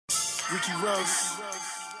Ricky Rouse.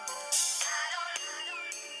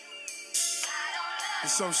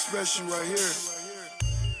 There's something special right here.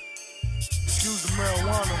 Excuse the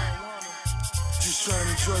marijuana. Just trying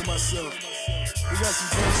to enjoy myself. We got some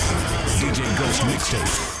drinks. DJ Ghost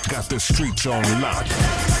Mixtape got the streets on lock.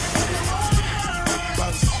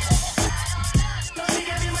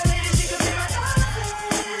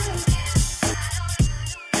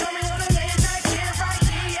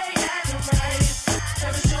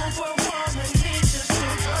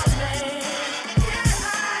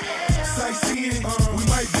 We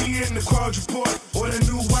might be in the quadruport or the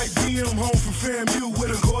new white BM home from FAMU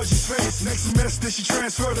with a gorgeous face. Next semester she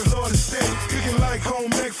transferred to Florida State, cooking like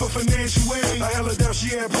home ec for financial aid. I held her down,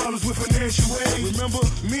 she had problems with financial aid. Remember,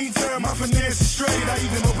 meantime my finances straight. I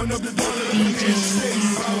even opened up the door to the financial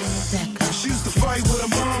state. She used to fight with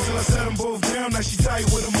her mom till I sat them both down. Now she tight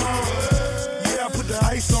with her mom. Yeah, I put the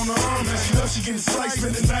ice on her arm. Now she knows she getting sliced,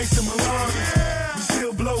 spending nights in Milan. We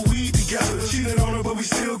still blow weed together. Cheated on her, but we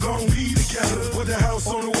still gon' be together. Put the house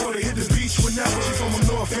on the water, hit the beach whenever. She from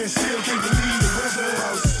the north and still can't believe the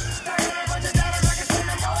weather.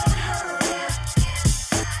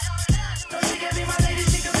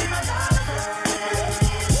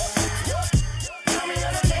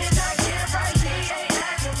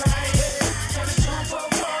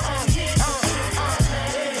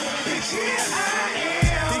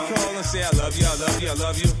 Say I love you, I love you, I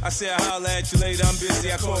love you. I say I holler at you later, I'm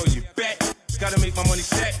busy, I call you back. Gotta make my money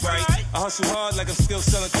stack, right? I hustle hard like I'm still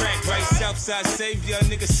selling crack, right? Southside savior,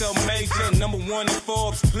 nigga so major. #1 in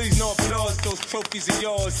Forbes, please no applause, those trophies are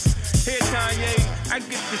yours. Here Kanye, I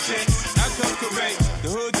get the checks, I come correct. The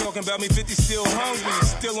hood talking about me, 50 still hungry.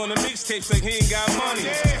 Still on the mixtapes like he ain't got money.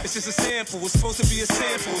 It's just a sample, it's supposed to be a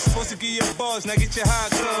sample. It's supposed to give you a buzz, now get your high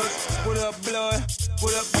gloves. What up, blood?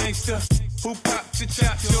 What up, gangster? Who popped your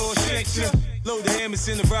chop, yours, shake ya. Load the hammers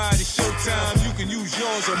in the ride, it's showtime. You can use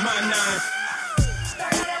yours or my nine.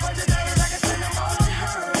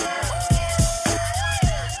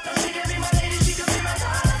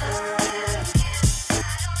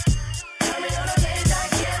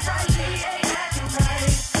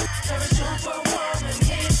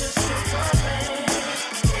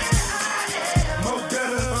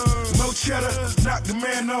 Knock the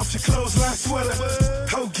man off your clothesline sweater.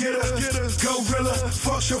 Ho, get her, gorilla.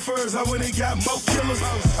 Fuck chauffeurs, I went and got more killers.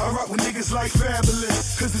 I rock with niggas like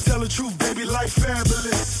Fabulous, cause to tell the truth, baby, life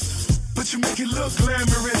fabulous. But you make it look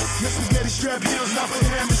glamorous. Your spaghetti strap heels, not for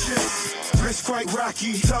amateurs. Wrist quite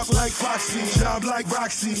rocky, talk like Foxy, job like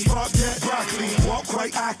Roxy. Spark that broccoli, walk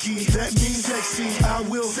quite Aki. That means sexy, I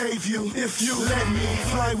will save you if you let me.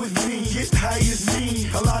 Fly with me, get high as me.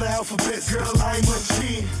 A lot of alphabets, girl, I'm a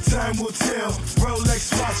G. Time will tell,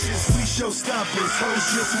 Rolex watches, we show stoppers,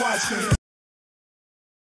 hoes just watching.